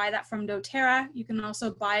 You can buy that from doTERRA. You can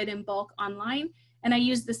also buy it in bulk online. And I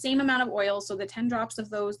use the same amount of oil, so the 10 drops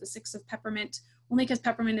of those, the 6 of peppermint, only because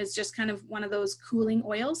peppermint is just kind of one of those cooling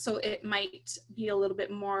oils, so it might be a little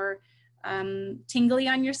bit more tingly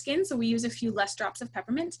on your skin, so we use a few less drops of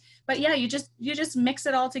peppermint. But yeah, you just mix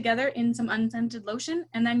it all together in some unscented lotion,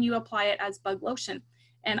 and then you apply it as bug lotion.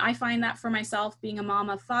 And I find that for myself, being a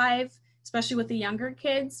mom of 5, especially with the younger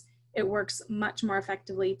kids, it works much more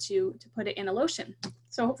effectively to put it in a lotion.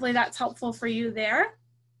 So hopefully that's helpful for you there.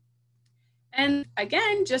 And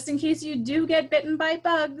again, just in case you do get bitten by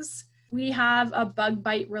bugs, we have a bug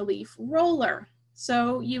bite relief roller.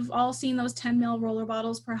 So you've all seen those 10 ml roller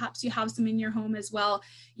bottles. Perhaps you have some in your home as well.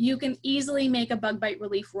 You can easily make a bug bite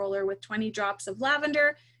relief roller with 20 drops of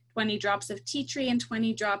lavender, 20 drops of tea tree, and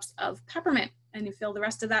 20 drops of peppermint. And you fill the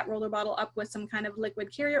rest of that roller bottle up with some kind of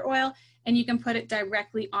liquid carrier oil, and you can put it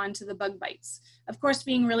directly onto the bug bites. Of course,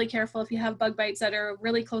 being really careful if you have bug bites that are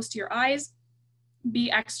really close to your eyes,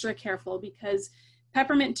 be extra careful, because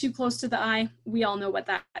peppermint too close to the eye, we all know what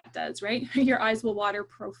that does, right? Your eyes will water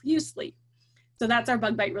profusely. So that's our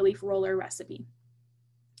bug bite relief roller recipe.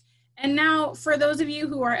 And now for those of you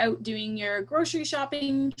who are out doing your grocery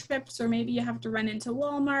shopping trips, or maybe you have to run into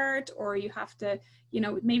Walmart, or you have to,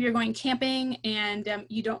 maybe you're going camping and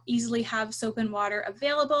you don't easily have soap and water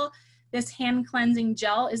available, this hand cleansing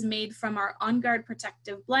gel is made from our On Guard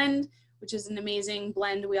Protective Blend, which is an amazing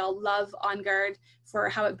blend. We all love On Guard for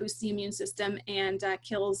how it boosts the immune system and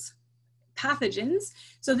kills pathogens.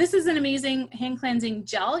 So this is an amazing hand cleansing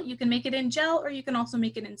gel. You can make it in gel, or you can also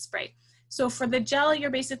make it in spray. So for the gel, you're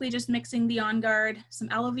basically just mixing the On Guard, some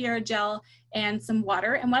aloe vera gel, and some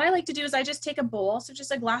water. And what I like to do is I just take a bowl, so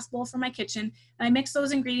just a glass bowl from my kitchen, and I mix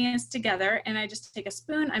those ingredients together, and I just take a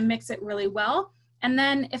spoon, I mix it really well. And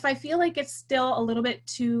then if I feel like it's still a little bit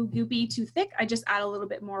too goopy, too thick, I just add a little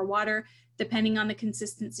bit more water, depending on the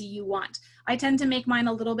consistency you want. I tend to make mine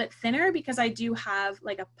a little bit thinner because I do have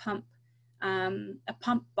like a pump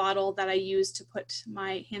bottle that I use to put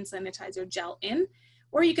my hand sanitizer gel in.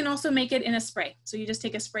 Or you can also make it in a spray. So you just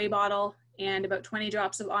take a spray bottle and about 20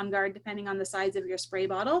 drops of On Guard, depending on the size of your spray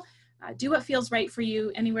bottle. Do what feels right for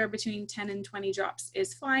you. Anywhere between 10 and 20 drops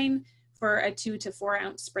is fine for a 2 to 4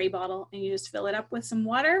 ounce spray bottle. And you just fill it up with some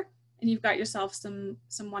water, and you've got yourself some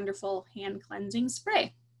wonderful hand cleansing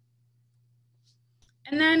spray.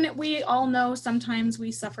 And then we all know sometimes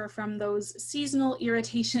we suffer from those seasonal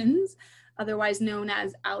irritations, otherwise known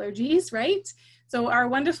as allergies, right? So our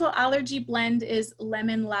wonderful allergy blend is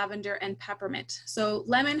lemon, lavender, and peppermint. So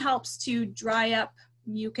lemon helps to dry up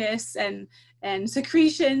mucus and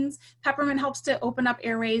secretions. Peppermint helps to open up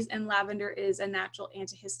airways, and lavender is a natural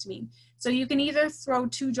antihistamine. So you can either throw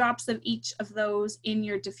 2 drops of each of those in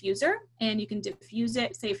your diffuser, and you can diffuse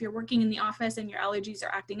it. Say if you're working in the office and your allergies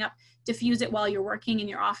are acting up, diffuse it while you're working in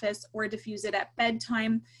your office, or diffuse it at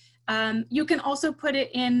bedtime. You can also put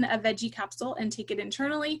it in a veggie capsule and take it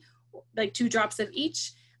internally, like 2 drops of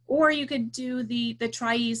each, or you could do the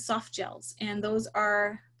Tri-Ease soft gels, and those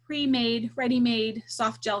are pre-made, ready-made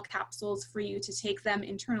soft gel capsules for you to take them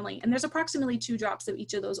internally. And there's approximately 2 drops of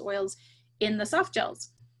each of those oils in the soft gels.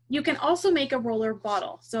 You can also make a roller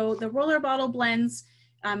bottle. So the roller bottle blends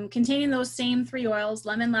containing those same 3 oils,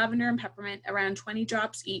 lemon, lavender, and peppermint, around 20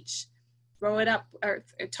 drops each. Throw it up, or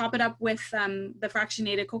top it up with the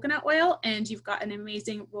fractionated coconut oil, and you've got an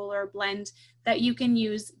amazing roller blend that you can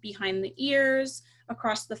use behind the ears,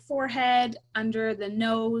 across the forehead, under the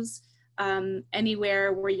nose,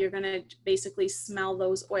 anywhere where you're gonna basically smell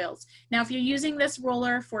those oils. Now, if you're using this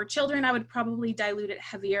roller for children, I would probably dilute it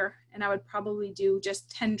heavier, and I would probably do just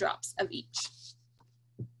 10 drops of each.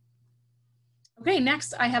 Okay,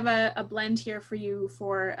 next I have a blend here for you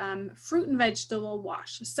for fruit and vegetable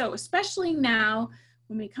wash. So especially now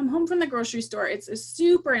when we come home from the grocery store, it's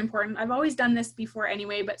super important. I've always done this before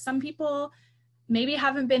anyway, but some people maybe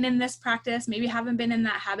haven't been in this practice, maybe haven't been in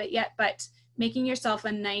that habit yet, but making yourself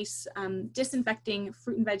a nice disinfecting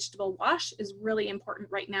fruit and vegetable wash is really important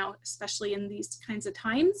right now, especially in these kinds of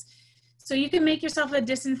times. So you can make yourself a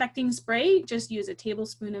disinfecting spray. Just use a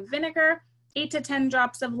tablespoon of vinegar, 8 to 10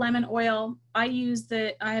 drops of lemon oil. I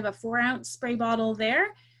have a 4 ounce spray bottle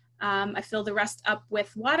there. I fill the rest up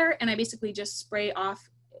with water, and I basically just spray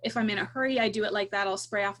off. If I'm in a hurry, I do it like that. I'll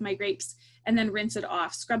spray off my grapes and then rinse it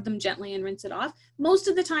off, scrub them gently and rinse it off. Most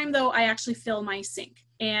of the time though, I actually fill my sink.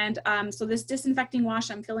 And so this disinfecting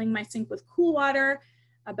wash, I'm filling my sink with cool water,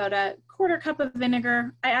 about a 1/4 cup of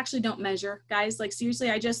vinegar. I actually don't measure, guys. Like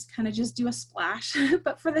seriously, I just kind of do a splash.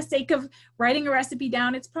 But for the sake of writing a recipe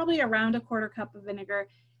down, it's probably around a 1/4 cup of vinegar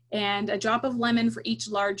and a drop of lemon for each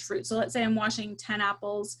large fruit. So let's say I'm washing 10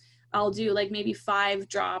 apples. I'll do like maybe 5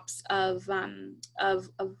 drops of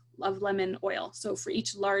lemon oil. So for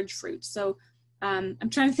each large fruit. So I'm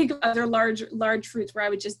trying to think of other large fruits where I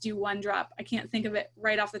would just do 1 drop. I can't think of it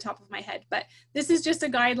right off the top of my head, but this is just a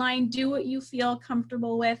guideline. Do what you feel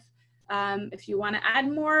comfortable with. If you want to add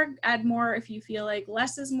more, add more. If you feel like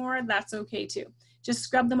less is more, that's okay too. Just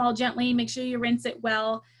scrub them all gently. Make sure you rinse it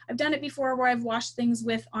well. I've done it before where I've washed things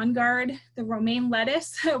with On Guard, the romaine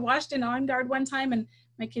lettuce. I washed in On Guard one time, and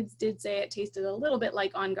my kids did say it tasted a little bit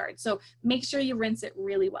like On Guard. So make sure you rinse it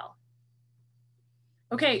really well.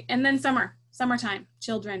 Okay, and then summertime,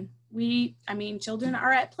 children. Children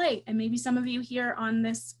are at play, and maybe some of you here on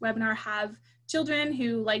this webinar have children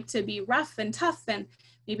who like to be rough and tough, and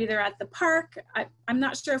maybe they're at the park. I'm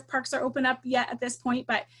not sure if parks are open up yet at this point,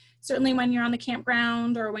 but certainly when you're on the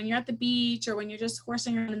campground or when you're at the beach or when you're just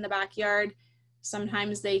horsing around in the backyard,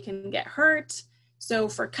 sometimes they can get hurt. So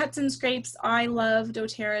for cuts and scrapes, I love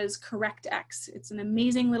doTERRA's Correct X. It's an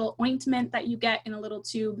amazing little ointment that you get in a little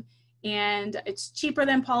tube, and it's cheaper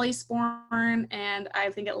than Polysporin, and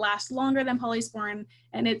I think it lasts longer than Polysporin,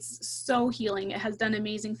 and it's so healing. It has done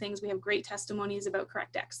amazing things. We have great testimonies about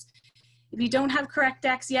Correct X. If you don't have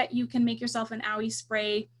Correct-X yet, you can make yourself an owie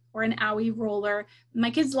spray or an owie roller.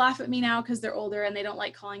 My kids laugh at me now because they're older and they don't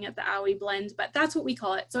like calling it the owie blend, but that's what we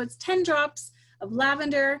call it. So it's 10 drops of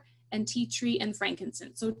lavender and tea tree and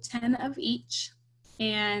frankincense. So 10 of each.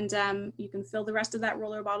 And you can fill the rest of that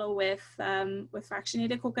roller bottle with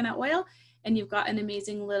fractionated coconut oil, and you've got an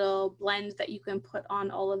amazing little blend that you can put on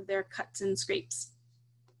all of their cuts and scrapes.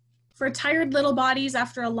 For tired little bodies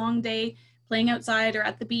after a long day playing outside or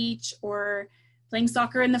at the beach or playing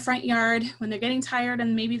soccer in the front yard, when they're getting tired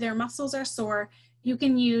and maybe their muscles are sore, you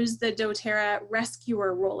can use the doTERRA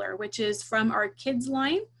Rescuer roller, which is from our kids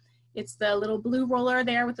line. It's the little blue roller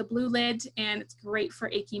there with the blue lid, and it's great for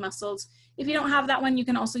achy muscles. If you don't have that one, you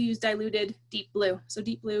can also use diluted Deep Blue. So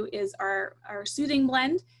Deep Blue is our soothing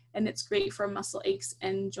blend, and it's great for muscle aches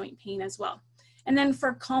and joint pain as well. And then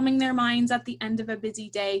for calming their minds at the end of a busy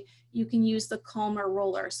day, you can use the Calmer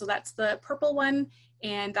roller. So that's the purple one,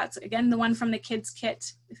 and that's again the one from the kids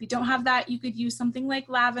kit. If you don't have that, you could use something like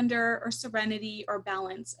lavender or serenity or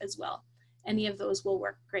balance as well. Any of those will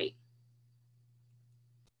work great.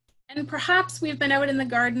 And perhaps we've been out in the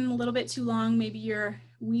garden a little bit too long. Maybe you're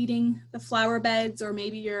weeding the flower beds, or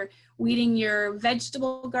maybe you're weeding your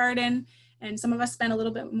vegetable garden. And some of us spend a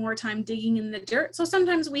little bit more time digging in the dirt. So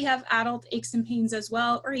sometimes we have adult aches and pains as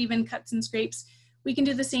well, or even cuts and scrapes. We can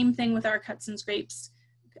do the same thing with our cuts and scrapes.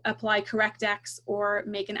 Apply Correct-X or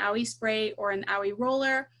make an owie spray or an owie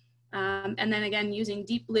roller. And then again, using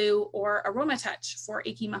Deep Blue or Aroma Touch for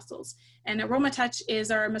achy muscles. And Aroma Touch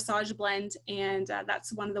is our massage blend, and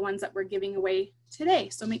that's one of the ones that we're giving away today.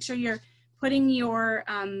 So make sure you're putting your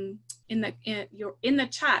in the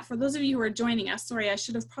chat. For those of you who are joining us, sorry, I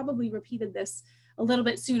should have probably repeated this a little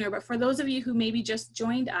bit sooner, but for those of you who maybe just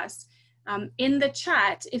joined us, in the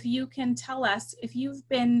chat, if you can tell us if you've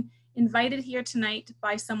been invited here tonight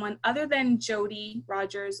by someone other than Jody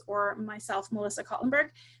Rogers or myself, Melissa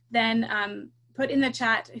Kotlenberg, then put in the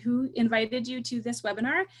chat who invited you to this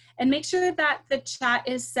webinar, and make sure that the chat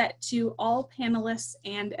is set to all panelists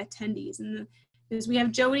and attendees. And because we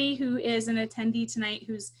have Jody, who is an attendee tonight,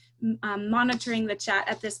 who's monitoring the chat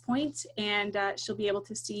at this point, and she'll be able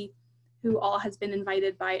to see who all has been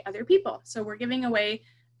invited by other people. So we're giving away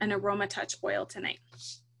an Aroma Touch oil tonight,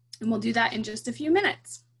 and we'll do that in just a few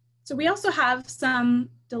minutes. So we also have some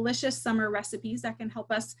delicious summer recipes that can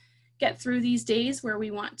help us get through these days where we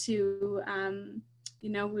want to,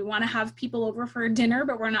 we want to have people over for dinner,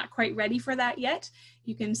 but we're not quite ready for that yet.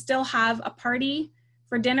 You can still have a party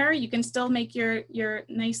for dinner. You can still make your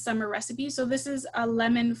nice summer recipe. So this is a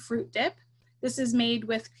lemon fruit dip. This is made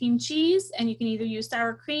with cream cheese, and you can either use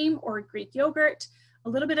sour cream or Greek yogurt, a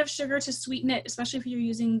little bit of sugar to sweeten it, especially if you're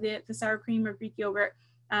using the sour cream or Greek yogurt,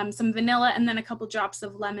 some vanilla, and then a couple drops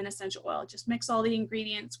of lemon essential oil. Just mix all the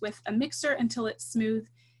ingredients with a mixer until it's smooth,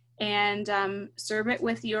 and serve it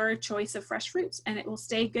with your choice of fresh fruits, and it will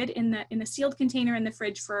stay good in a sealed container in the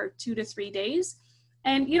fridge for 2 to 3 days.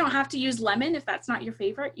 And you don't have to use lemon if that's not your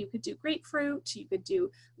favorite. You could do grapefruit, you could do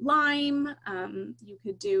lime, you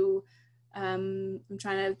could do, I'm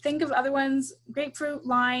trying to think of other ones, grapefruit,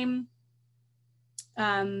 lime.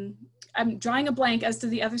 I'm drawing a blank as to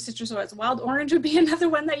the other citrus oils. Wild orange would be another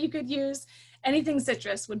one that you could use. Anything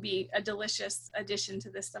citrus would be a delicious addition to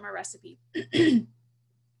this summer recipe.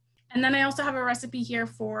 And then I also have a recipe here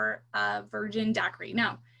for a virgin daiquiri.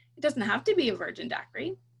 Now, it doesn't have to be a virgin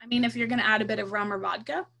daiquiri. I mean, if you're gonna add a bit of rum or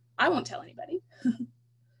vodka, I won't tell anybody.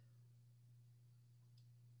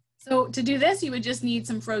 So to do this, you would just need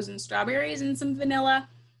some frozen strawberries and some vanilla,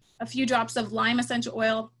 a few drops of lime essential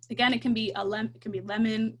oil. Again, it can be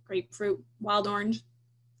lemon, grapefruit, wild orange,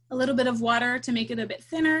 a little bit of water to make it a bit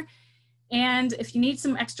thinner. And if you need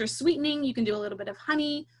some extra sweetening, you can do a little bit of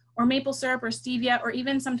honey or maple syrup or stevia, or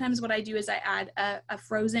even sometimes what I do is I add a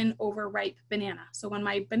frozen overripe banana. So when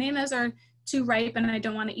my bananas are too ripe and I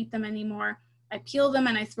don't want to eat them anymore, I peel them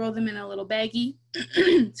and I throw them in a little baggie,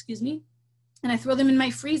 excuse me, and I throw them in my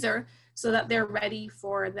freezer so that they're ready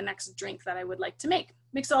for the next drink that I would like to make.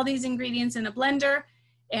 Mix all these ingredients in a blender,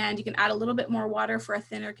 and you can add a little bit more water for a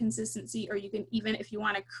thinner consistency, or you can even, if you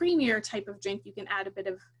want a creamier type of drink, you can add a bit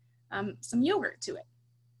of some yogurt to it.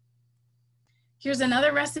 Here's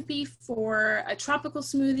another recipe for a tropical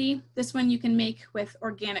smoothie. This one you can make with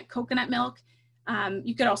organic coconut milk.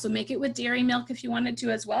 You could also make it with dairy milk if you wanted to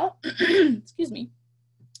as well. Excuse me.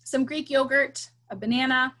 Some Greek yogurt, a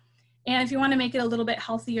banana, and if you want to make it a little bit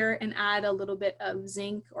healthier and add a little bit of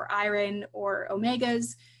zinc or iron or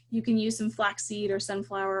omegas, you can use some flaxseed or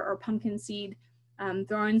sunflower or pumpkin seed.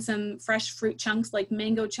 Throw in some fresh fruit chunks like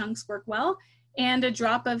mango chunks work well, and a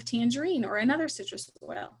drop of tangerine or another citrus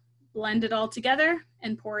oil. Blend it all together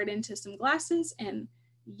and pour it into some glasses, and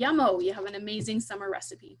Yummo, you have an amazing summer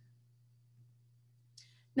recipe.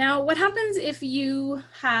 Now, what happens if you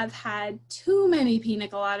have had too many pina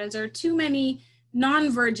coladas or too many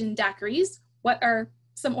non-virgin daiquiris? What are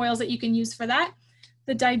some oils that you can use for that?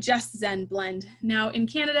 The Digest Zen blend. Now, in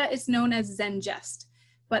Canada, it's known as Zengest,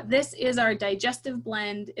 but this is our digestive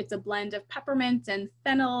blend. It's a blend of peppermint and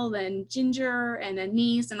fennel and ginger and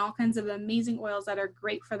anise and all kinds of amazing oils that are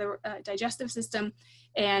great for the digestive system.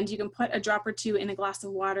 And you can put a drop or two in a glass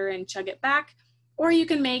of water and chug it back. Or you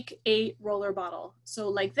can make a roller bottle. So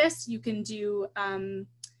like this, you can do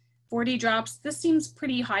 40 drops. This seems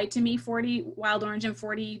pretty high to me, 40 wild orange and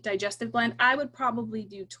 40 digestive blend. I would probably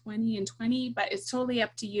do 20 and 20, but it's totally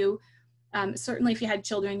up to you. Certainly if you had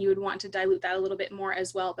children, you would want to dilute that a little bit more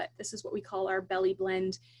as well, but this is what we call our belly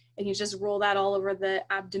blend. And you just roll that all over the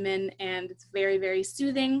abdomen and it's very, very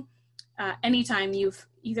soothing. Anytime you've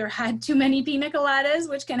either had too many pina coladas,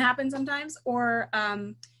 which can happen sometimes, or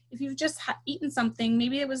if you've just eaten something,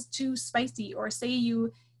 maybe it was too spicy, or say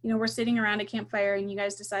you were sitting around a campfire and you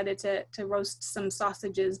guys decided to roast some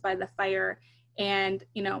sausages by the fire, and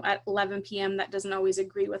at 11 p.m. that doesn't always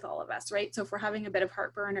agree with all of us, right? So if we're having a bit of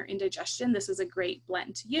heartburn or indigestion, this is a great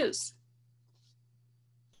blend to use.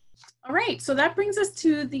 All right, so that brings us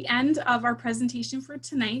to the end of our presentation for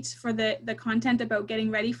tonight for the content about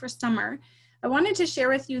getting ready for summer. I wanted to share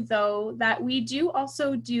with you though that we do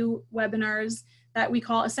also do webinars that we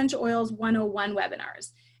call Essential Oils 101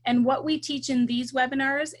 webinars. And what we teach in these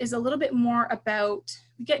webinars is a little bit more about,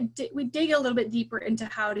 we dig a little bit deeper into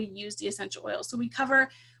how to use the essential oils. So we cover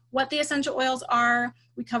what the essential oils are,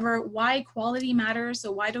 we cover why quality matters,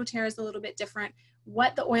 so why doTERRA is a little bit different,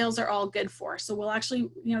 what the oils are all good for. So we'll actually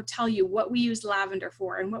tell you what we use lavender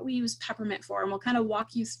for and what we use peppermint for, and we'll kind of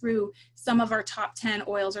walk you through some of our top 10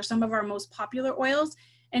 oils or some of our most popular oils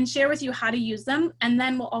and share with you how to use them. And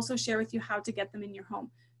then we'll also share with you how to get them in your home.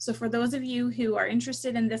 So for those of you who are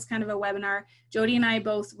interested in this kind of a webinar, Jody and I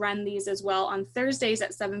both run these as well on Thursdays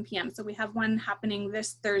at 7 p.m. So we have one happening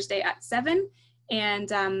this Thursday at 7.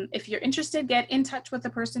 And if you're interested, get in touch with the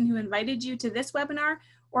person who invited you to this webinar,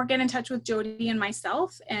 or get in touch with Jody and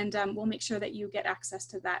myself, and we'll make sure that you get access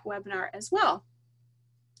to that webinar as well.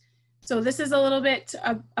 So this is a little bit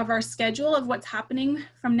of our schedule of what's happening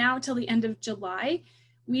from now till the end of July.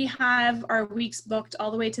 We have our weeks booked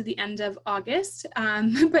all the way to the end of August,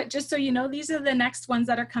 but just so you know, these are the next ones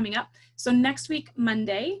that are coming up. So next week,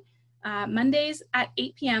 Mondays at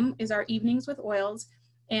 8 p.m. is our Evenings with Oils.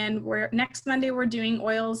 And next Monday, we're doing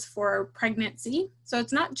oils for pregnancy. So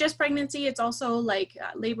it's not just pregnancy, it's also like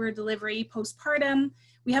labor, delivery, postpartum.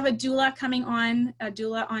 We have a doula coming on, a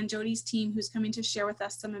doula on Jody's team who's coming to share with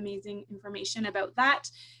us some amazing information about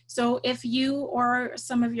that. So if you or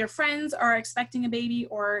some of your friends are expecting a baby,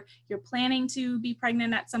 or you're planning to be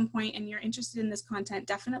pregnant at some point and you're interested in this content,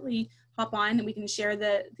 definitely hop on and we can share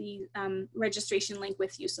the registration link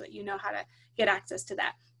with you so that you know how to get access to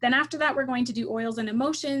that. Then after that, we're going to do oils and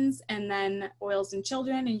emotions, and then oils and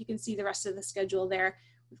children, and you can see the rest of the schedule there.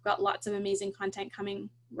 We've got lots of amazing content coming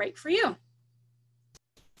right for you.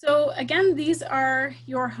 So again, these are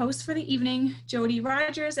your hosts for the evening, Jody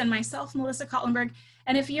Rogers and myself, Melissa Kotlenberg.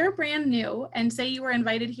 And if you're brand new and say you were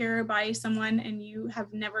invited here by someone and you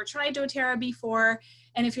have never tried doTERRA before,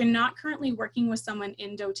 and if you're not currently working with someone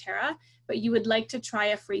in doTERRA, but you would like to try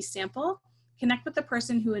a free sample, connect with the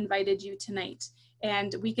person who invited you tonight.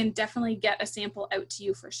 And we can definitely get a sample out to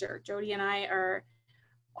you for sure. Jody and I are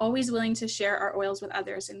always willing to share our oils with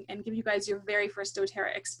others and give you guys your very first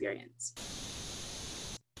doTERRA experience.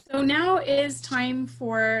 So now is time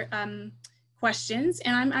for questions,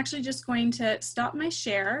 and I'm actually just going to stop my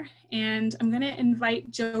share, and I'm going to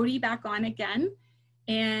invite Jody back on again.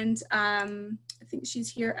 And I think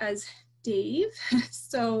she's here as Dave.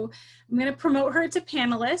 So I'm going to promote her to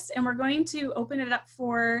panelist, and we're going to open it up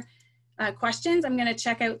for questions. I'm going to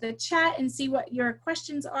check out the chat and see what your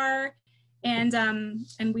questions are, and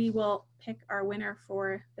we will pick our winner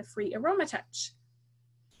for the free Aroma Touch.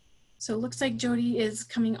 So it looks like Jody is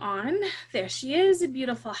coming on. There she is, a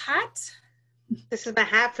beautiful hat. This is my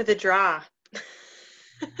hat for the draw.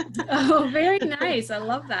 Oh, very nice. I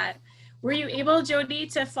love that. Were you able, Jody,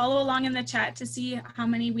 to follow along in the chat to see how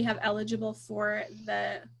many we have eligible for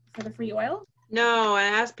the free oil? No, I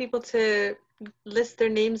asked people to list their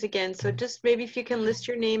names again. So just maybe if you can list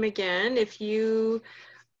your name again.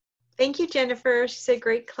 Thank you, Jennifer. She said,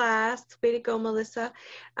 great class. Way to go, Melissa.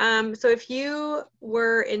 So if you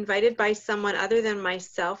were invited by someone other than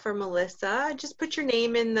myself or Melissa, just put your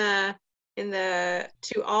name in the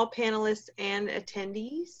to all panelists and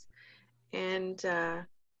attendees, and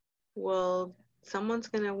someone's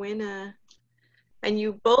gonna win And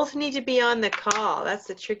you both need to be on the call. That's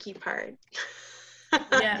the tricky part.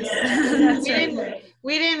 Yes, that's right.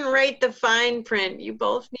 We didn't write the fine print. You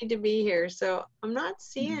both need to be here. So I'm not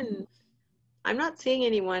seeing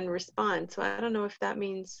anyone respond. So I don't know if that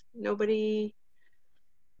means nobody.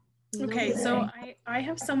 Okay, so I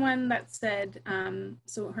have someone that said,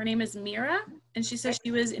 so her name is Mira, and she says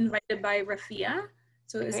she was invited by Rafia.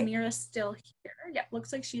 So is Mira still here? Yeah,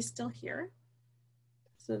 looks like she's still here.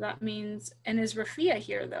 So that means, and is Rafia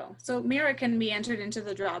here though? So Mira can be entered into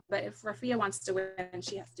the draw, but if Rafia wants to win, then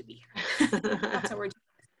she has to be here. That's how we're doing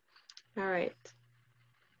it. All right.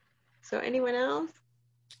 So anyone else?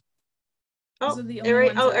 Those are the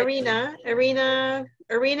only ones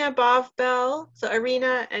Arena, Bob Bell. So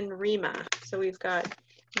Arena and Rima. So we've got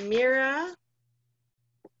Mira.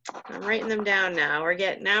 I'm writing them down now.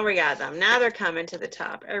 Now we got them. Now they're coming to the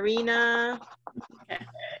top. Arena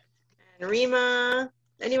and Rima.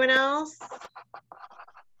 Anyone else?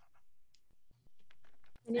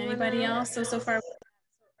 Anybody else? So far,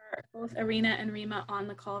 both Arena and Rima on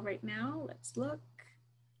the call right now. Let's look.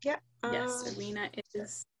 Yeah. Yes, Arena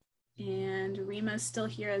is, and Rima's still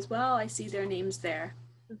here as well. I see their names there.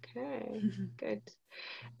 Okay, good.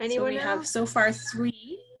 Anyone else? So we have so far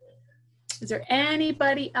 3. Is there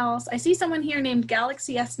anybody else? I see someone here named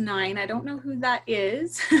Galaxy S9. I don't know who that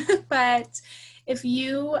is, but if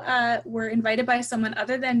you were invited by someone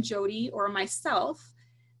other than Jody or myself,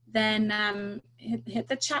 then hit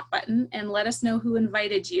the chat button and let us know who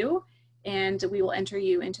invited you, and we will enter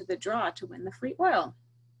you into the draw to win the free oil.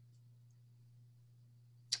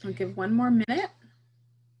 I'll give 1 more minute,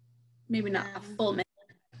 maybe not a full minute,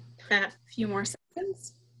 a few more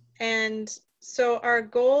seconds. And so our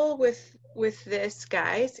goal with this,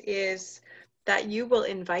 guys, is that you will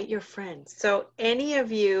invite your friends. So any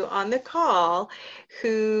of you on the call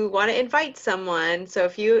who want to invite someone, so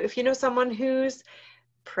if you know someone who's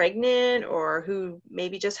pregnant or who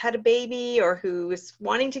just had a baby or who is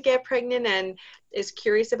wanting to get pregnant and is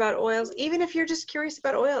curious about oils, even if you're just curious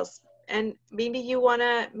about oils, and maybe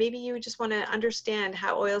you just want to understand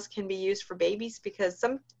how oils can be used for babies, because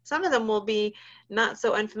some of them will be not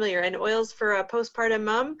so unfamiliar, and oils for a postpartum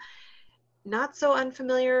mom, not so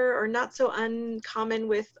unfamiliar or not so uncommon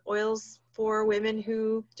with oils for women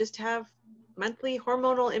who just have monthly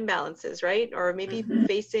hormonal imbalances, right? Or maybe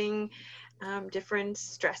facing different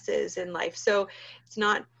stresses in life. So it's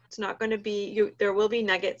not going to be, there will be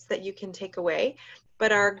nuggets that you can take away,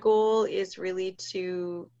 but our goal is really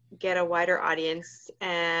to get a wider audience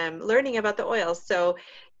learning about the oils. So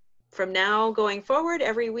from now going forward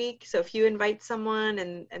every week, so if you invite someone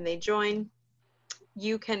and they join,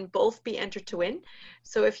 you can both be entered to win.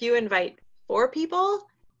 So if you invite 4 people,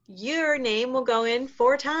 your name will go in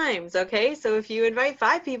 4 times. Okay, so if you invite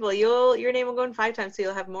 5 people, your name will go in 5 times, so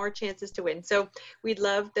you'll have more chances to win. So we'd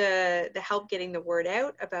love the help getting the word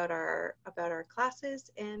out about our classes,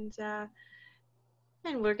 and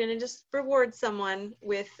we're going to just reward someone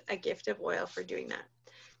with a gift of oil for doing that.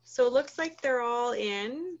 So it looks like they're all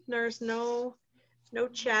in. There's no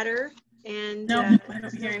chatter, and no, I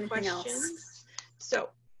don't hear anything else. So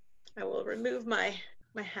I will remove my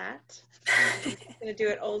hat. I'm going to do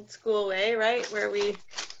it old school way, right? Where we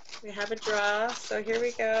have a draw. So here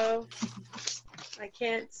we go. I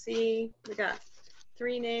can't see. We got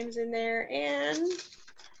 3 names in there, and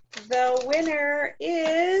the winner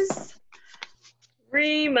is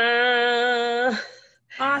Rima.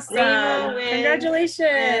 Awesome. Rima wins.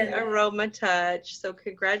 Congratulations. Aroma Touch. So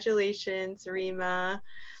congratulations, Rima.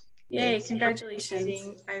 Yay,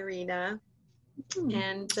 congratulations. Irina.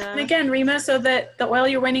 And again, Rima, so the oil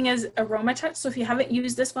you're winning is Aroma Touch. So if you haven't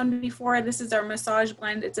used this one before, this is our massage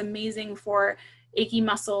blend. It's amazing for achy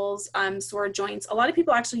muscles, sore joints. A lot of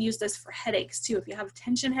people actually use this for headaches too. If you have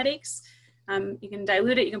tension headaches, you can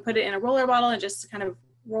dilute it. You can put it in a roller bottle and just kind of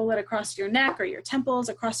roll it across your neck or your temples,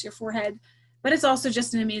 across your forehead. But it's also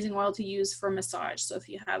just an amazing oil to use for massage. So if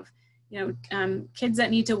you have, kids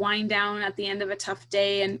that need to wind down at the end of a tough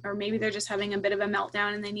day, or maybe they're just having a bit of a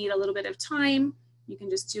meltdown and they need a little bit of time, you can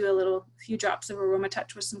just do a few drops of Aroma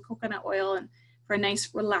Touch with some coconut oil and for a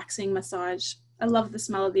nice relaxing massage. I love the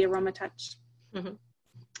smell of the Aroma Touch. Mm-hmm.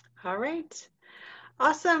 All right.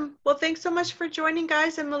 Awesome. Well, thanks so much for joining,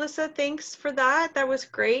 guys. And Melissa, thanks for that. That was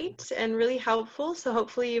great and really helpful. So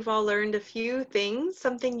hopefully you've all learned a few things,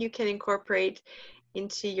 something you can incorporate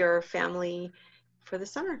into your family for the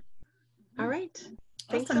summer. All right.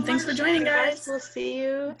 Awesome. Thanks for joining, guys. We'll see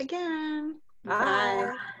you again.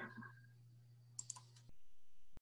 Bye.